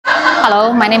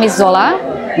Hello, my name is Zola,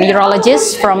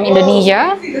 meteorologist from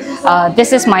Indonesia.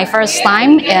 This is my first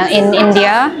time in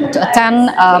India to attend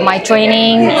my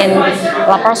training in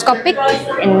Laparoscopic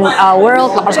in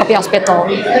World Laparoscopy Hospital.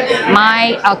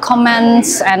 My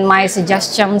comments and my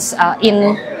suggestions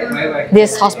in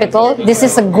this hospital, this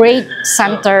is a great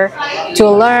center to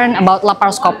learn about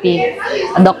laparoscopy.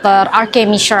 Dr. R.K.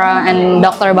 Mishra and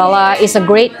Dr. Bala is a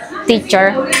great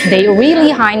teacher. They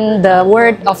really hide the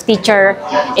word of teacher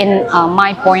in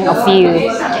my point of view,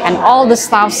 and all the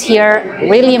staffs here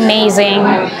really amazing.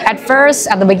 At first,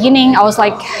 at the beginning, I was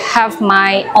like have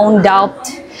my own doubt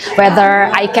whether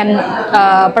I can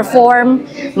perform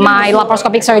my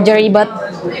laparoscopic surgery, but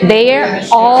they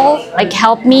all like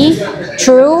help me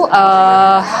through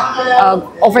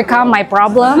overcome my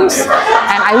problems,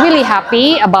 and I'm really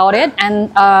happy about it. And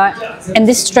in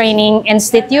this training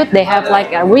institute, they have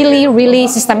like a really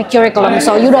systemic curriculum,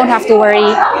 so you don't have to worry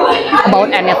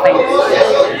about anything.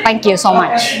 Thank you so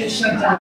much.